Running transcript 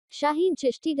Shaheen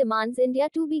Chishti demands India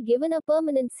to be given a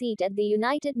permanent seat at the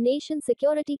United Nations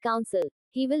Security Council.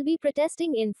 He will be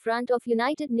protesting in front of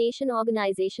United Nations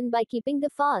organization by keeping the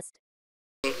fast.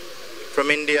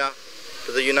 From India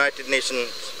to the United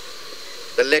Nations,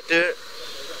 the letter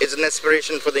is an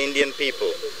inspiration for the Indian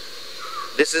people.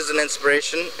 This is an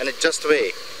inspiration and a just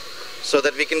way so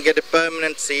that we can get a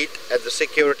permanent seat at the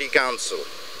Security Council.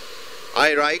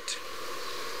 I write,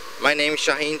 my name is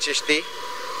Shaheen Chishti.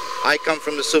 I come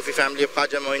from the Sufi family of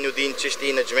Khaja Moinuddin Chishti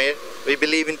in Ajmer. We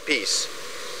believe in peace.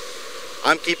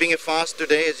 I'm keeping a fast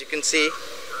today, as you can see.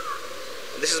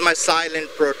 This is my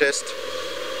silent protest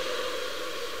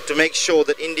to make sure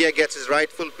that India gets its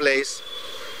rightful place,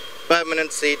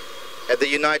 permanent seat at the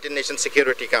United Nations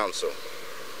Security Council.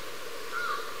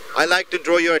 I like to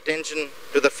draw your attention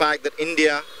to the fact that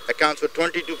India accounts for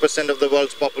 22% of the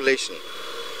world's population.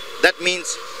 That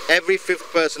means every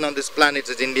fifth person on this planet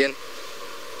is Indian.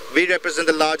 We represent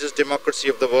the largest democracy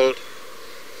of the world.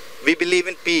 We believe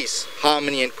in peace,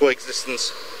 harmony and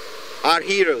coexistence. Our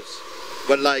heroes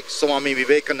were like Swami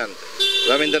Vivekananda,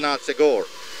 Rabindranath Tagore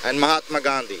and Mahatma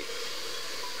Gandhi,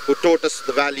 who taught us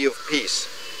the value of peace.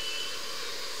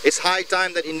 It's high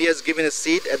time that India is given a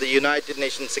seat at the United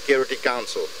Nations Security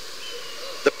Council.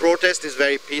 The protest is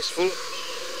very peaceful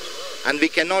and we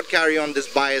cannot carry on this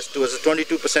bias towards the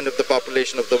 22% of the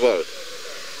population of the world.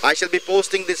 I shall be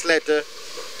posting this letter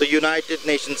to United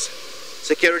Nations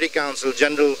Security Council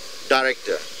General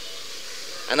Director,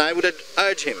 and I would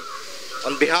urge him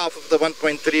on behalf of the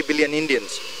 1.3 billion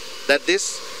Indians that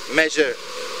this measure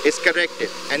is corrected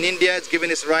and India is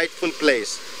given its rightful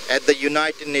place at the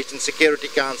United Nations Security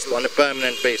Council on a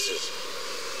permanent basis.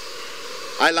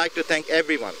 I like to thank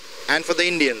everyone and for the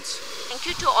Indians. Thank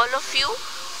you to all of you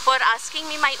for asking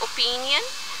me my opinion.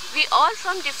 We all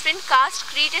from different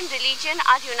caste, creed and religion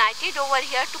are united over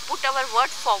here to put our word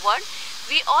forward.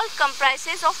 We all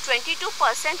comprises of 22%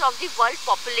 of the world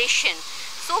population.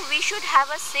 So we should have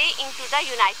a say into the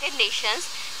United Nations.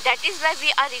 That is why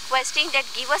we are requesting that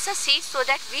give us a seat so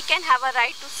that we can have a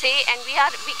right to say and we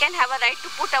can have a right to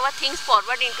put our things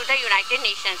forward into the United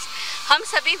Nations. हम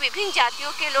सभी विभिन्न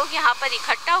जातियों के लोग यहाँ पर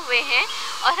इकट्ठा हुए हैं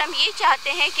और हम ये चाहते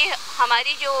हैं कि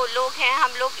हमारे जो लोग हैं,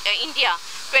 हम लोग India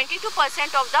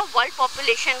 22% of the world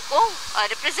population को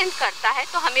रिप्रेजेंट करता है,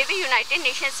 तो हमें भी यूनाइटेड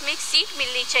नेशंस में एक सीट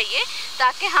मिलनी चाहिए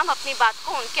ताकि हम अपनी बात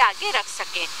को उनके आगे रख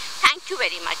सकें. Thank you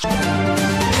very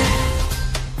much.